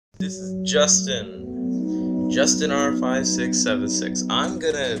This is Justin R5676. I'm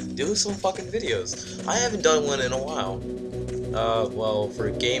gonna do some fucking videos. I haven't done one in a while. Well,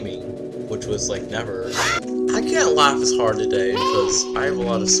 for gaming, which was like never. I can't laugh as hard today because I have a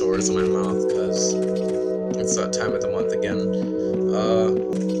lot of sores in my mouth because it's that time of the month again.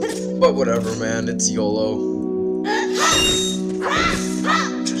 But whatever, man. It's YOLO. I'm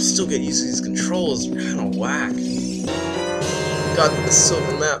trying to still get used to these controls. They're kind of whack. Got the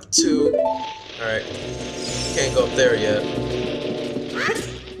silver map too. Alright. Can't go up there yet.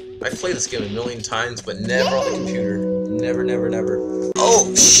 I've played this game a million times, but never on the computer. Never, never, never.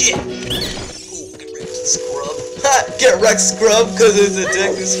 Oh, shit! Ooh, get wrecked, scrub. Ha! Get wrecked, scrub, because it's a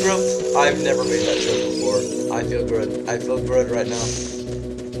detective scrub. I've never made that joke before. I feel good. I feel good right now.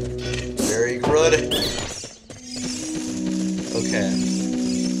 Very good. Okay.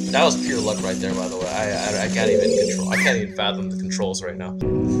 That was pure luck right there, by the way. I can't even control. I can't even fathom the controls right now.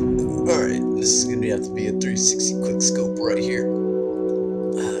 Alright, this is gonna have to be a 360 quick scope right here.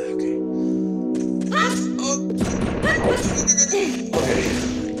 Okay. Okay,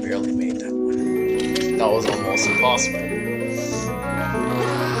 I barely made that one. That was almost impossible.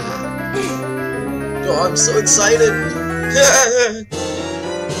 Oh, I'm so excited!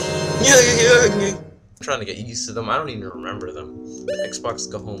 I'm trying to get used to them. I don't even remember them. Xbox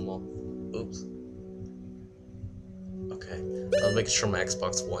go home mode. Oops. Okay. I was making sure my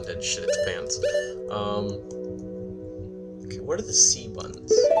Xbox One didn't shit its pants. Okay, where are the C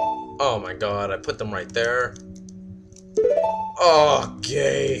buttons? Oh my god, I put them right there. Oh,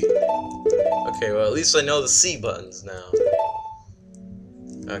 gay. Okay, well, at least I know the C buttons now.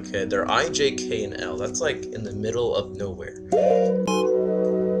 Okay, they're I, J, K, and L. That's like in the middle of nowhere.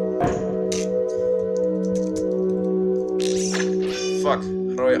 Fuck,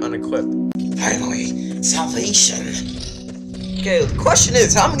 how do I unequip? Finally, salvation. Okay, the question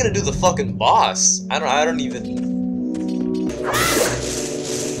is, how am I gonna do the fucking boss? I don't even...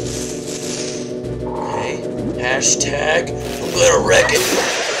 Okay, hashtag, I'm gonna wreck it.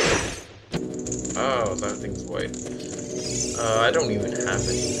 Oh, that thing's white. I don't even have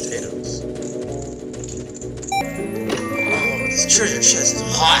any potatoes. Oh, this treasure chest is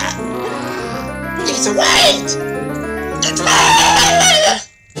hot! It's white! It's white!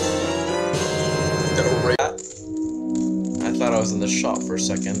 I thought I was in the shop for a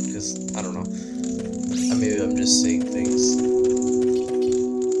second, because, I don't know. Maybe I'm just seeing things.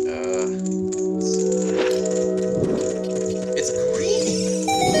 It's green!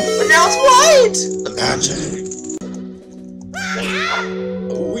 But now it's white! The magic!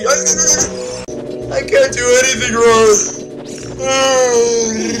 Oh, I can't do anything wrong!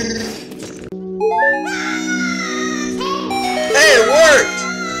 Hey, it worked!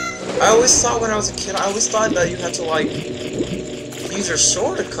 I always thought when I was a kid, I always thought that you had to, like, use your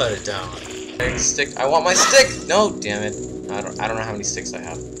sword to cut it down. Stick. I want my stick! No, damn it. I don't know how many sticks I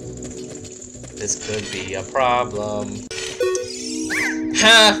have. This could be a problem.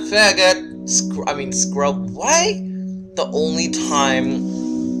 Ha! Faggot! Scrub. Why? The only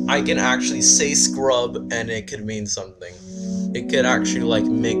time I can actually say scrub and it could mean something. It could actually, like,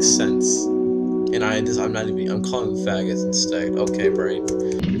 make sense. And I'm calling them faggots instead. Okay, brain.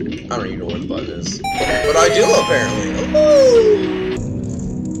 I don't even know where the button is. But I do, apparently.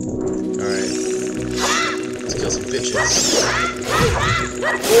 Alright. Let's kill some bitches.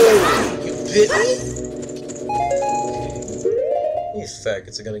 Oh, you bit me? Okay. These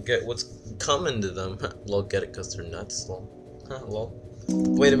faggots are gonna get what's coming to them. Lol, get it because they're nuts. Lol. Lol.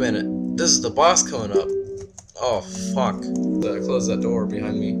 Wait a minute. This is the boss coming up. Oh, fuck. Close that door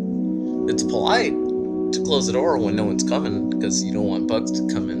behind me. It's polite to close the door when no one's coming, because you don't want bugs to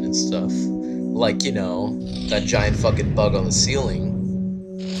come in and stuff. Like, you know, that giant fucking bug on the ceiling.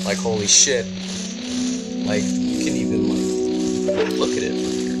 Like, holy shit. Like, you can even, like, look at it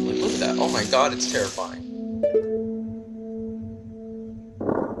from here. Like, look at that. Oh my god, it's terrifying.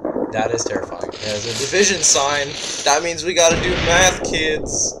 That is terrifying. There's a division sign. That means we gotta do math,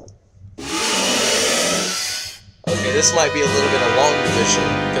 kids. Okay, this might be a little bit of long division,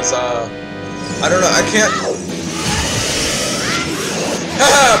 because, I don't know, I can't...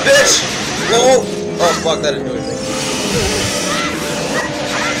 Haha, bitch! Lol! Oh, fuck, that didn't do anything.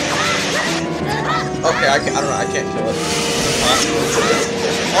 Okay, I don't know, I can't kill it.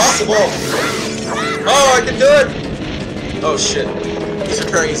 Impossible! Oh, I can do it! Oh, shit. He's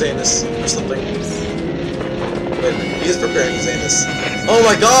preparing his anus, or something. Wait a minute, he is preparing his anus. Oh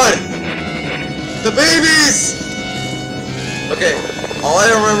my god! The babies! Okay, all I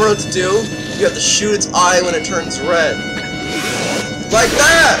remember what to do, you have to shoot its eye when it turns red. Like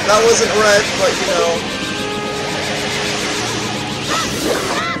that! That wasn't red, but you know.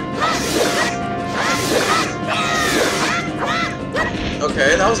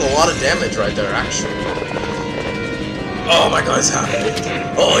 Okay, that was a lot of damage right there, actually. Oh my god, he's happy.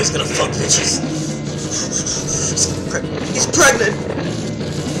 Oh, he's gonna fuck bitches. He's pregnant!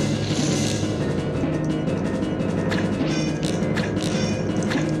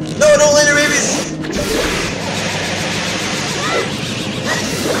 No, don't let her babies!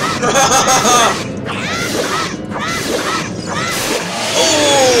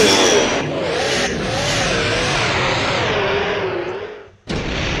 Oh!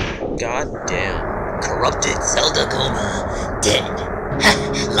 God damn. Corrupted Zelda coma. Dead.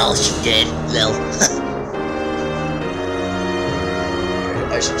 Lol, she dead. Lol.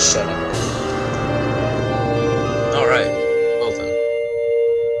 I should shut up. Alright. Well then.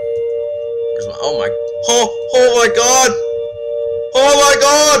 Where's my... Oh my... Oh my god! Oh my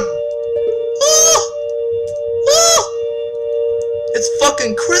god! Oh! Oh! It's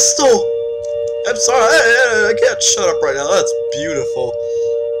fucking crystal! I'm sorry, I can't shut up right now. That's beautiful.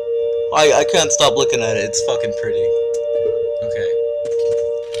 I can't stop looking at it. It's fucking pretty. Okay.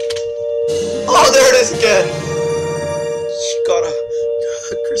 Oh, there it is again! She got a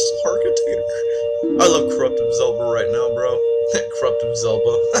crystal heart container. I love Corrupted Zelda right now, bro. Corrupted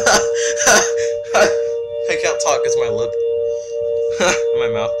Zelda. I can't talk, it's my lip.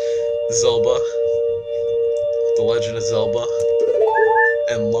 My mouth. Zelda. The Legend of Zelda.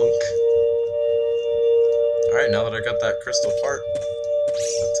 And Lunk. Alright, now that I got that crystal heart,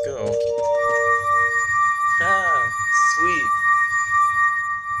 let's go. Ah, sweet.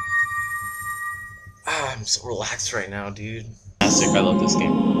 Ah, I'm so relaxed right now, dude. Fantastic, I love this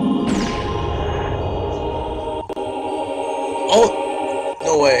game. Oh!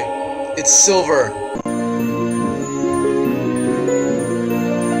 No way. It's silver.